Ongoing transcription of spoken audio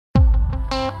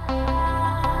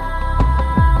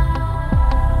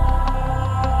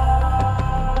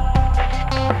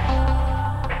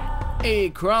Hey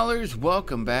crawlers,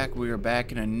 welcome back. We are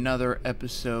back in another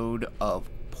episode of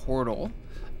Portal.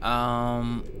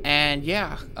 And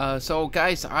yeah, so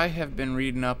guys, I have been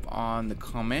reading up on the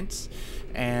comments,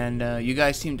 and you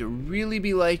guys seem to really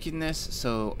be liking this,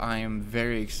 so I am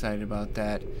very excited about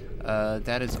that.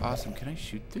 That is awesome. Can I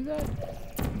shoot through that?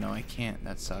 No, I can't.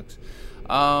 That sucks.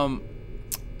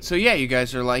 So yeah, you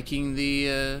guys are liking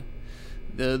the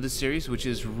series, which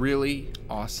is really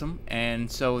awesome, and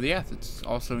so yeah, it's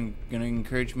also gonna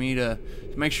encourage me to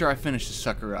make sure I finish the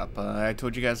sucker up. I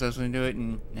told you guys I was gonna do it,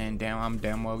 and I'm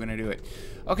damn well gonna do it.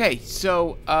 Okay,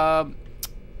 so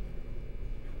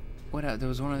what else? There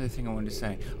was one other thing I wanted to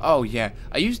say. Oh yeah,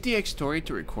 I used DX Story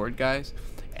to record, guys,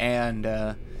 and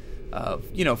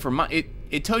you know, for my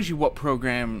it tells you what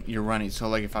program you're running. So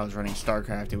like if I was running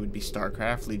StarCraft, it would be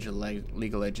StarCraft. League of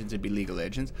Legends, it'd be League of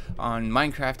Legends. On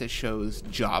Minecraft, it shows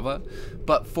Java.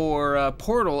 But for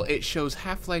Portal, it shows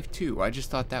Half-Life 2. I just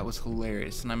thought that was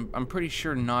hilarious, and I'm pretty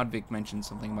sure Nodvik mentioned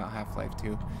something about Half-Life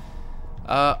 2.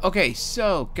 Okay,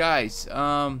 so guys,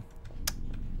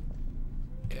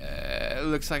 it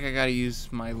looks like I gotta use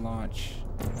my launch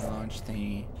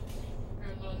thingy.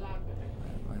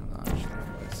 My launch.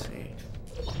 Let's see.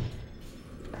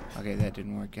 Okay, that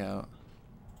didn't work out.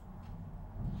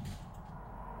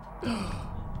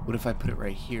 What if I put it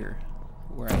right here,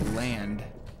 where I land?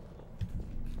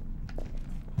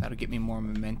 That'll get me more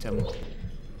momentum.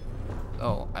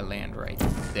 Oh, I land right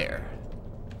there.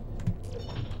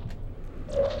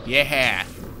 Yeah!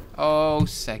 Oh,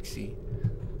 sexy.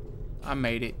 I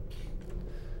made it.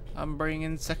 I'm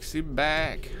bringing sexy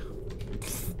back.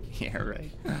 Yeah,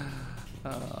 right.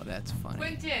 Oh, that's funny.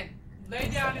 Quentin, lay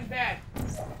down in bed.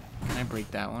 Can I break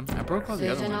that one? I broke all the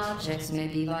other Certain ones. objects may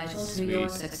be vital to your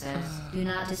success. Do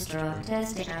not destroy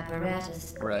testing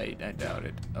apparatus. Right, I doubt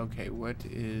it. Okay, what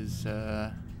is,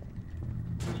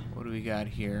 what do we got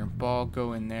here? Ball,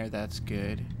 go in there, that's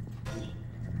good.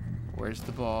 Where's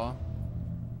the ball?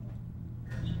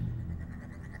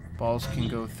 Balls can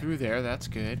go through there, that's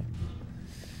good.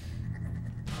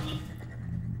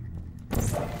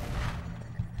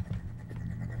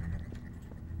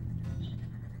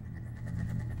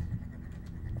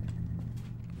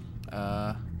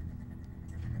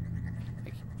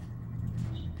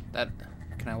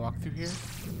 Can I walk through here?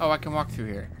 Oh, I can walk through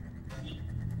here.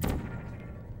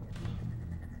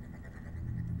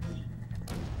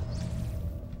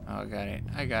 Oh, I got it.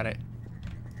 I got it.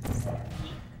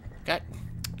 I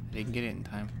didn't get it in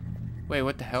time. Wait,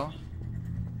 what the hell?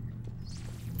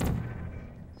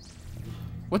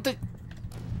 What the?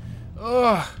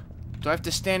 Ugh! Do I have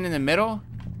to stand in the middle?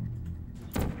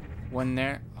 One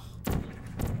there.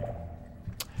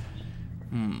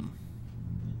 Hmm.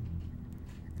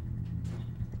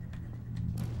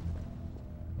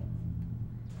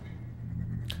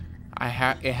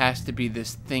 It has to be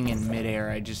this thing in midair.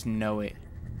 I just know it.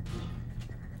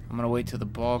 I'm gonna wait till the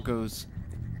ball goes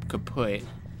kaput,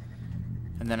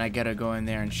 and then I gotta go in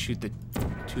there and shoot the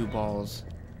two balls.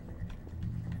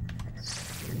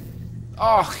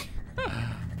 Oh!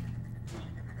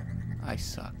 I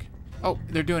suck. Oh,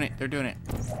 they're doing it. They're doing it.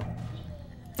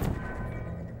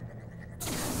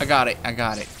 I got it. I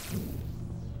got it.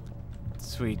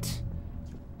 Sweet.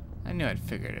 I knew I'd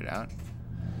figured it out.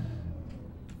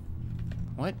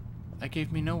 What? That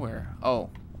gave me nowhere. Oh.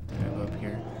 I gotta go up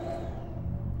here.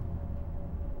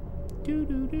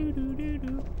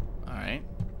 Alright.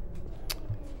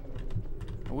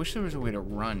 I wish there was a way to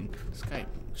run. This guy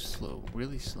moves slow.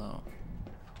 Really slow.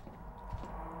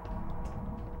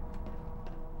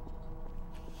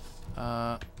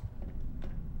 Oh,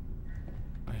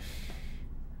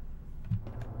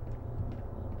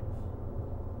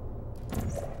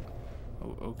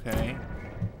 okay.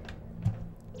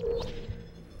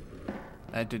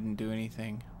 That didn't do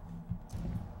anything.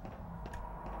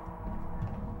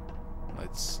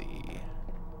 Let's see.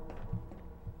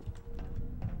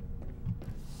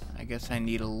 I guess I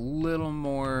need a little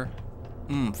more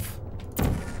oomph.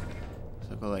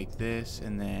 So go like this,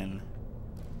 and then...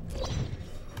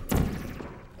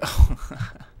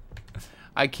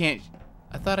 I can't...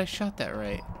 I thought I shot that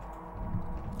right.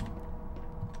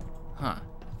 Huh.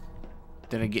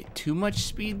 Did I get too much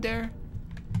speed there?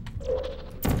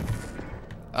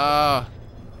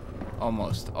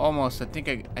 Almost. Almost. I think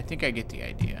I get the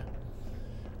idea.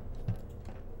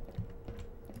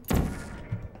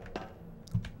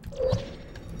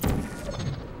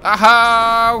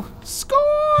 Aha!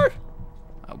 Score!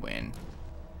 I win.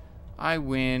 I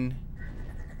win.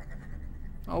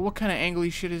 Oh, what kind of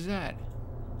angly shit is that?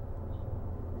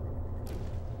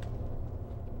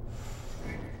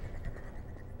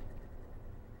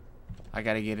 I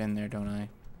gotta get in there, don't I?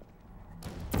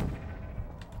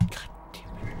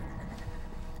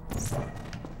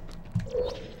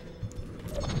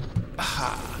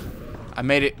 Ha! I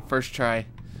made it first try.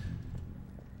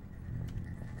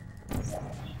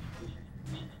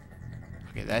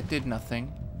 Okay, that did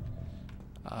nothing.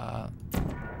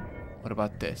 What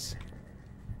about this?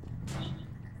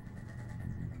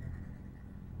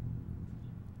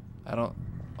 I don't...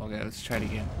 Okay, let's try it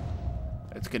again.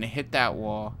 It's gonna hit that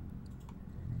wall.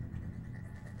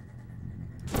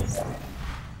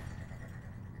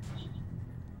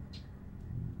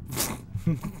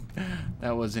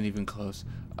 That wasn't even close.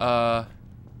 Oh,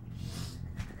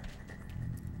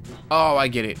 I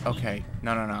get it. Okay.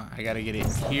 No. I gotta get it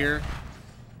here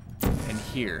and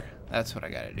here. That's what I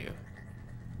gotta do.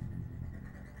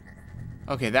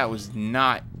 Okay, that was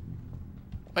not...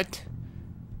 What?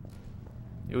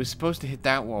 It was supposed to hit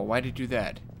that wall. Why did it do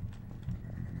that?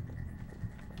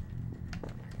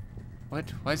 What?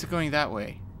 Why is it going that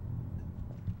way?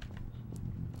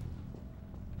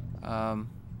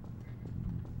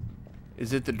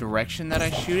 Is it the direction that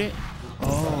I shoot it?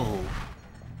 Oh.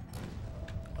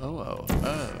 Oh.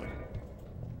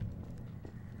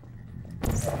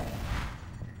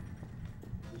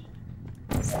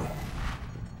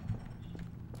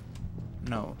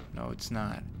 No, it's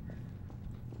not.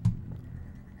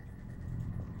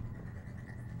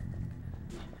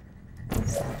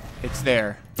 It's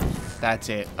there. That's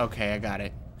it. Okay, I got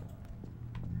it.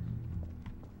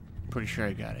 Pretty sure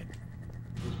I got it.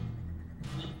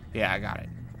 Yeah, I got it.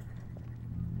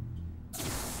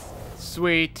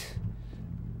 Sweet.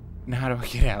 Now how do I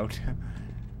get out?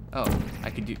 Oh, I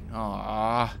could do...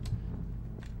 Aww.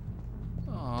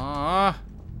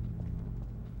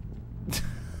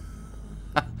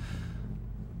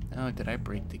 Oh, did I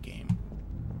break the game?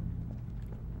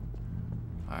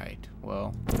 Alright,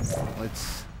 well,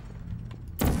 let's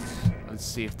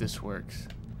see if this works.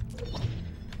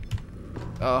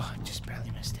 Oh, just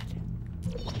barely missed it.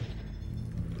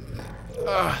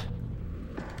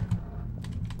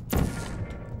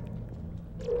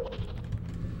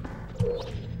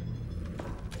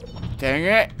 Dang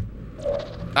it!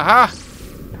 Aha!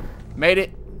 Made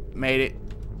it.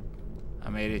 I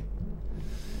made it.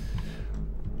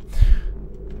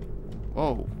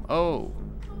 Whoa. Oh,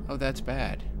 that's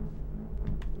bad.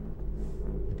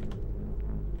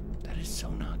 That is so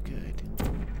not good.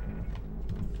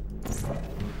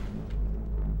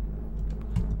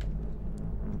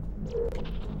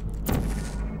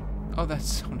 Oh, that's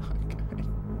so not good.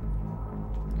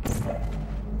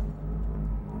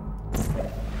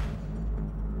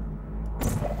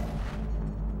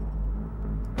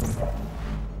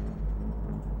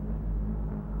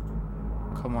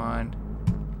 Come on.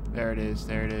 There it is.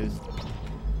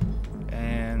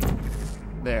 And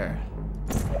there.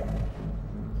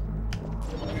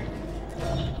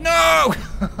 No!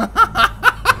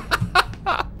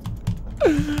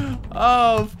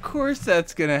 Oh, of course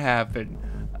that's gonna happen.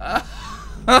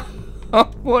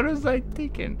 What was I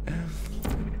thinking?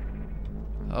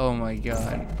 Oh my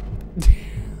god.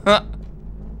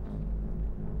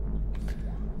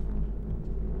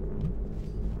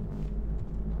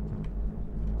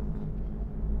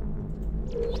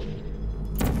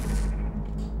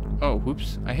 Oh,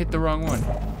 whoops. I hit the wrong one.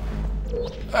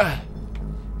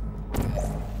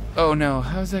 Oh no,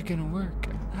 how's that gonna work?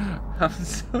 I'm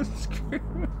so screwed.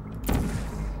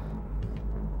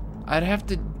 I have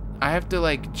to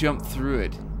like jump through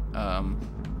it.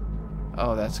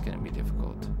 Oh, that's gonna be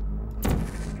difficult.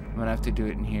 I'm gonna have to do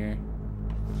it in here.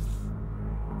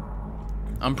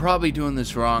 I'm probably doing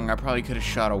this wrong. I probably could have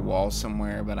shot a wall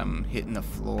somewhere, but I'm hitting the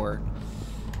floor.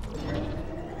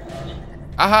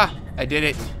 Aha! I did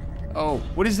it. Oh,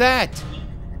 what is that?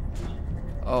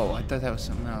 Oh, I thought that was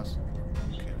something else.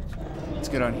 Okay, let's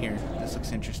get on here. This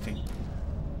looks interesting.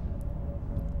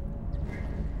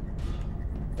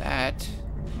 That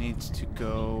needs to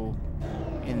go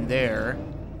in there.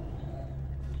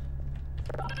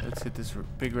 Let's hit this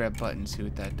big red button, see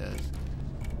what that does.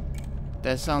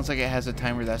 That sounds like it has a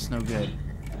timer. That's no good.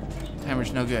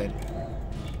 Timer's no good.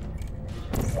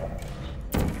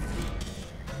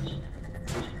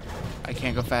 I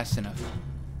can't go fast enough.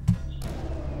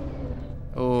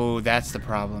 Oh, that's the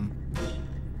problem.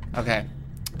 Okay.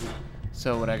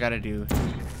 So what I gotta do...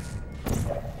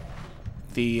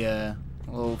 The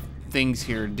little things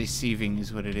here deceiving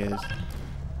is what it is.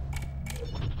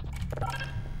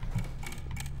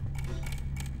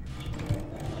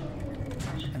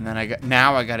 And then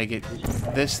now I gotta get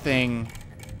this thing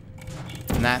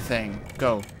and that thing.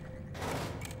 Go.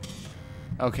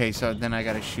 Okay, so then I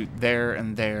gotta shoot there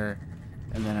and there,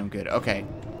 and then I'm good. Okay.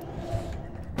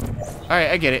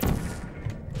 Alright, I get it.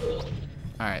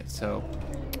 Alright, so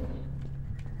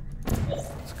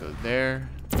let's go there.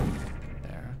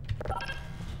 There.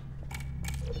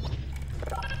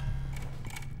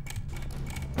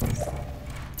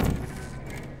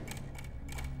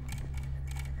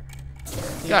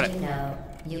 Got Did it. you know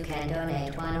you can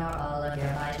donate one or all of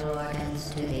your vital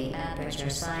organs to the Aperture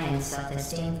Science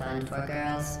Self-Esteem Fund for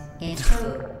Girls? It's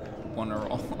true. One or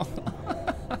all.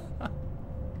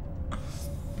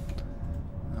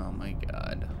 Oh my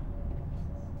god.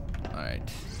 Alright.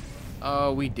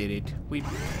 Oh, we did it.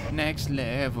 Next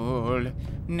level.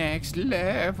 Next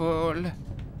level.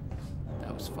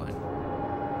 That was fun.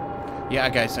 Yeah,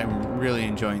 guys, I'm really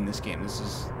enjoying this game. This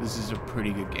is a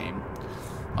pretty good game.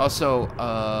 Also,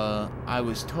 I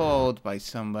was told by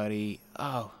somebody,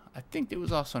 oh, I think it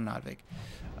was also Nodvik.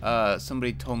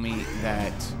 Somebody told me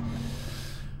that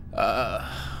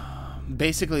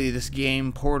basically this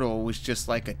game Portal was just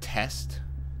like a test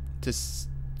to,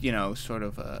 you know, sort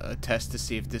of a test to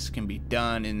see if this can be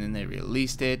done, and then they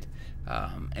released it,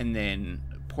 and then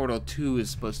Portal 2 is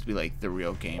supposed to be like the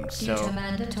real game. Due to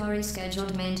mandatory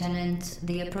scheduled maintenance,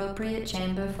 the appropriate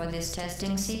chamber for this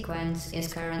testing sequence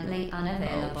is currently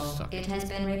unavailable. It has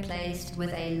been replaced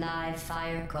with a live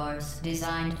fire course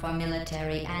designed for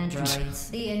military androids.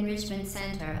 The Enrichment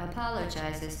Center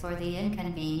apologizes for the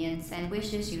inconvenience and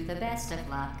wishes you the best of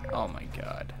luck. Oh my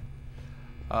god.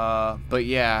 But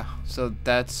yeah, so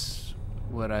that's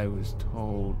what I was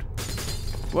told.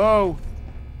 Whoa!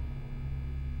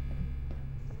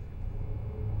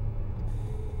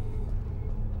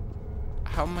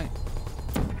 How am I?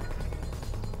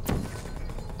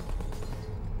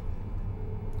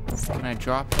 Can I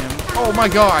drop him? Oh my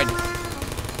god!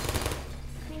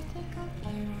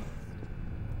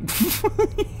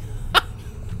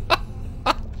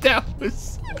 That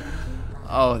was...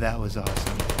 Oh, that was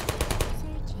awesome.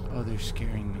 Oh, they're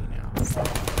scaring me now.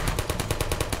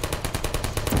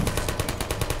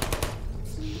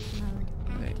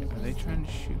 Are they trying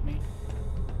to shoot me?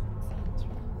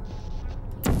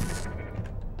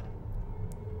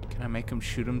 Can I make him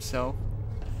shoot himself?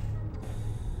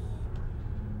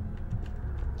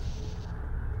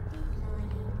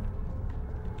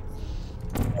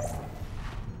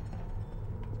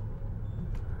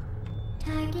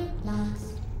 Target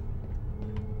lost.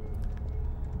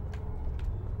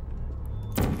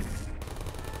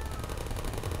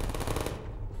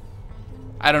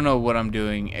 I don't know what I'm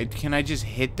doing. Can I just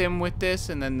hit them with this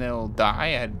and then they'll die?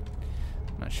 I'm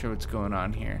not sure what's going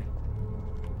on here.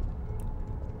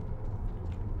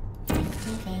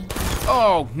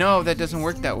 Oh, no, that doesn't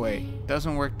work that way.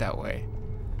 Doesn't work that way.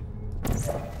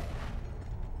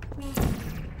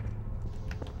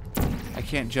 I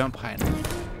can't jump high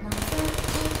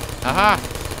enough. Aha!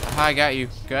 Aha, I got you.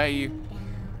 Got you.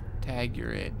 Tag,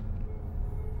 you're it.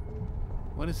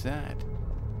 What is that?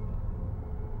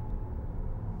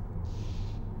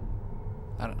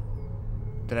 I don't...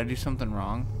 Did I do something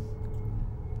wrong?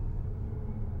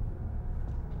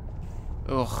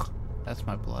 Ugh, that's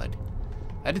my blood.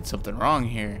 I did something wrong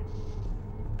here.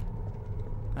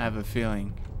 I have a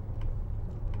feeling.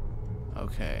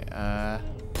 Okay,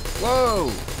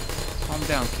 whoa! Calm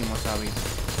down, Kimosabi.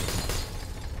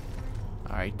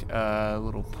 Alright,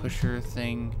 little pusher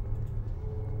thing.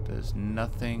 Does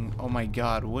nothing. Oh my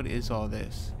god, what is all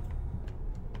this?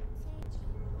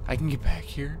 I can get back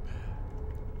here?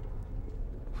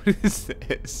 What is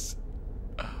this?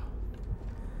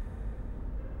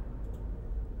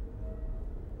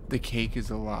 The cake is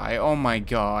a lie. Oh my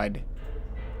god.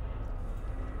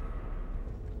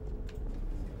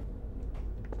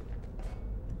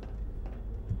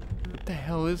 What the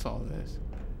hell is all this?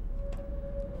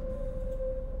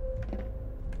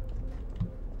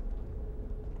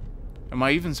 Am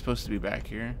I even supposed to be back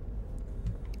here?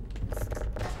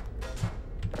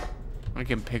 I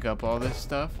can pick up all this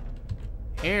stuff?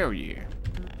 Hell yeah.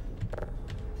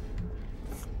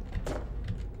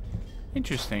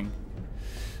 Interesting.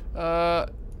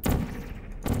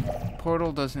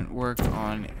 Portal doesn't work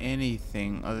on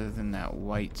anything other than that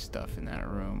white stuff in that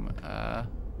room.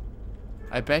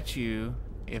 I bet you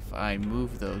if I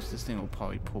move those, this thing will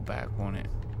probably pull back, won't it?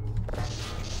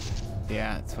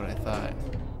 Yeah, that's what I thought.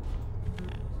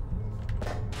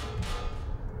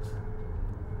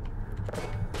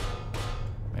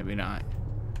 Maybe not.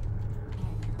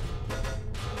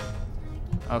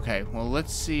 Okay, well,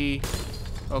 let's see.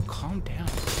 Oh, calm down.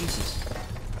 Jesus.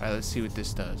 Alright, let's see what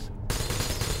this does.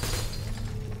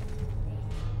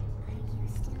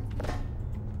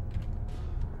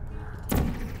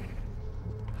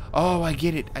 Oh, I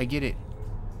get it. I get it.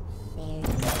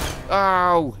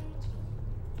 Oh!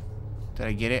 Did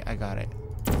I get it? I got it.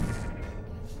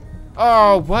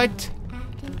 Oh, what?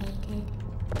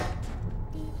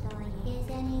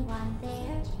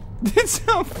 It's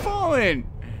not falling.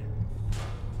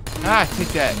 Ah, take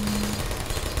that.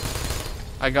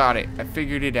 I got it. I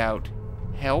figured it out.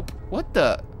 Help? What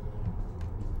the?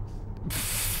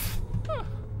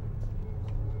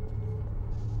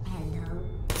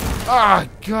 Oh,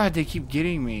 God, they keep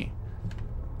getting me.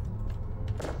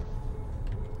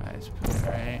 Alright, let's put that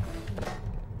right.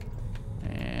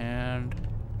 And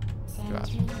drop.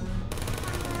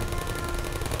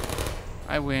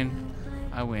 I win.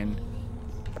 I win.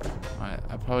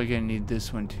 I'm probably gonna need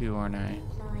this one too, aren't I?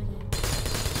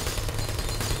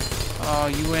 Oh,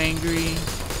 you angry?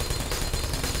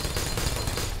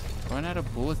 Run out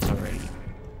of bullets already.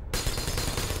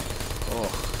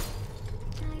 Oh.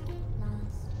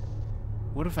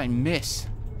 What if I miss?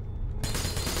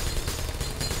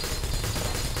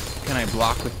 Can I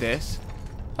block with this?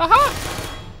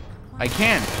 Aha! I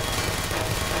can.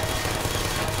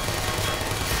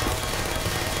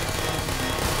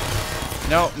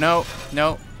 No, no,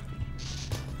 no.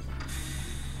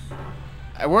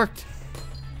 It worked.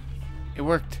 It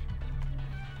worked.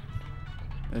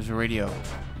 There's a radio.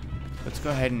 Let's go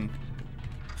ahead and...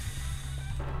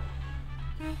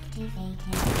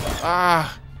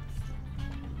 Ah!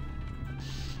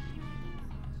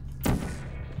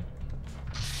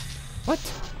 What?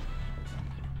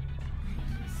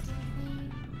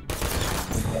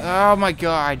 Oh my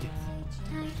God.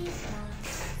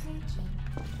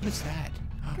 What is that?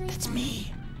 Oh, that's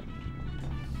me.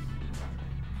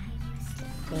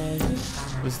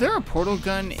 Was there a portal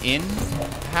gun in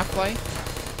Half-Life?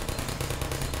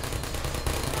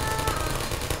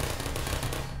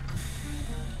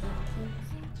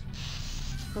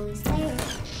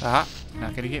 Aha,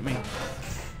 not gonna get me.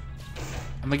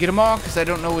 I'm gonna get them all because I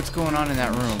don't know what's going on in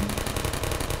that room.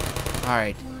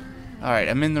 Alright. Alright,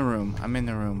 I'm in the room. I'm in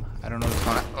the room. I don't know what's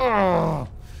going on. Oh!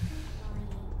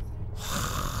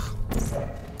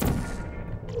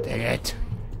 Dang it.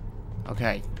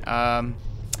 Okay. I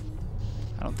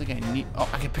don't think I need... Oh,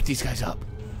 I can pick these guys up.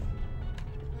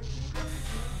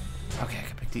 Okay, I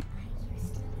can pick these...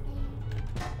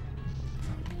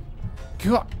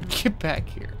 God, get back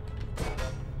here.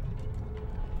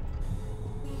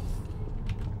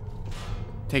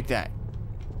 Take that.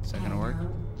 Is that gonna work?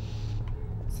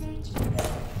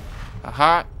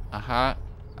 Aha, aha,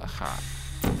 aha.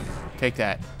 Take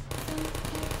that.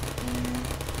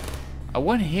 I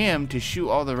want him to shoot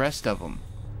all the rest of them.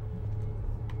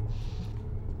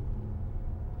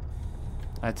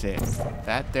 That's it.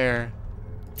 That there.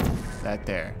 That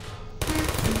there.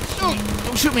 Oh,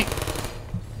 don't shoot me!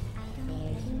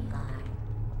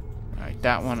 Alright,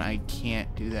 that one I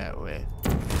can't do that with.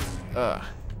 Ugh.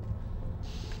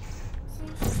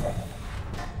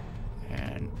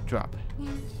 And drop.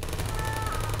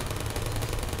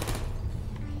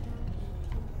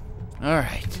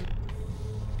 Alright.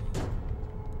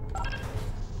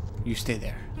 You stay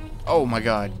there. Oh my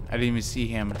God. I didn't even see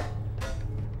him.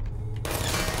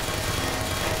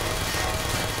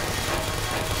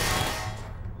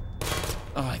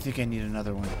 Oh, I think I need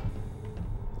another one.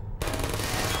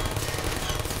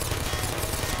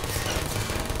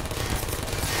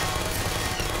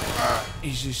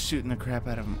 He's just shooting the crap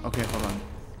out of him. Okay, hold on.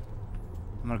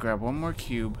 I'm gonna grab one more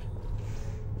cube,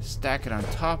 stack it on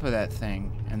top of that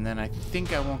thing, and then I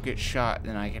think I won't get shot,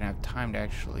 and I can have time to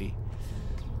actually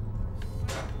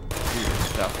do this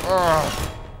stuff.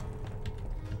 Oh!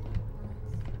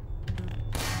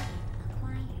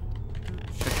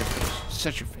 Shut your face.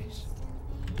 Shut your face.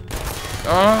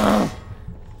 Oh!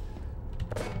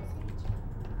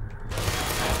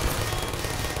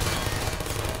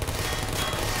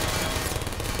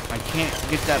 I can't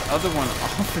get that other one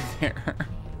off of there.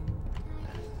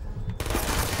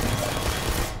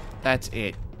 That's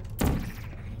it.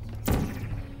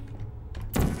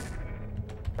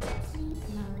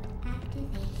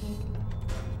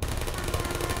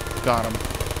 Got him.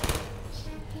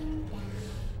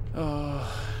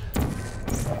 Oh.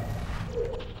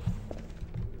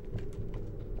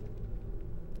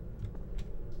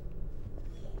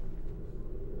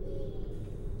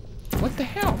 What the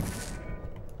hell?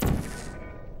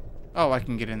 Oh, I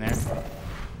can get in there.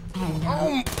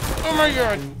 Oh my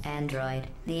God! Android,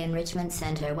 the Enrichment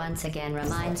Center once again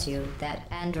reminds you that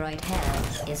Android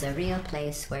Hell is a real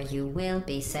place where you will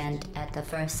be sent at the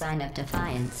first sign of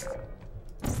defiance.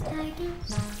 If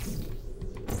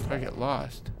I get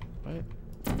lost. What?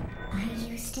 Are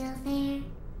you still there?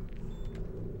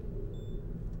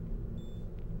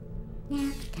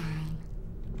 Nap time.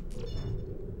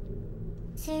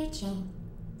 Searching.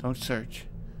 Don't search.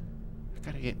 I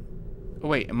gotta get... Oh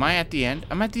wait, am I at the end?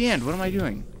 I'm at the end. What am I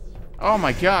doing? Oh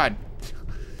my God.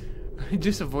 I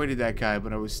just avoided that guy,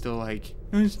 but I was still like,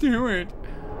 let's do it.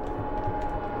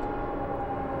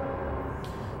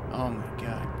 Oh my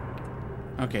God.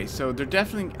 Okay, so they're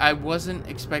definitely... I wasn't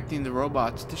expecting the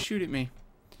robots to shoot at me.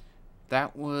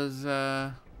 That was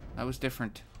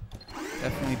different.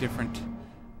 Definitely different.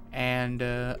 And,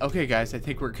 okay, guys, I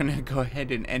think we're gonna go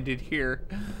ahead and end it here.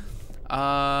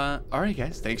 Alright,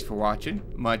 guys, thanks for watching.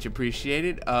 Much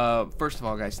appreciated. First of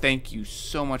all, guys, thank you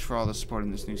so much for all the support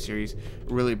in this new series.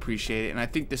 Really appreciate it. And I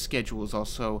think the schedule is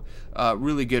also,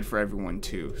 really good for everyone,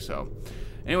 too. So,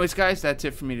 anyways, guys, that's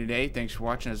it for me today. Thanks for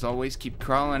watching. As always, keep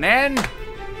crawling and...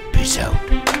 peace out.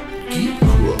 Keep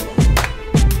crawling.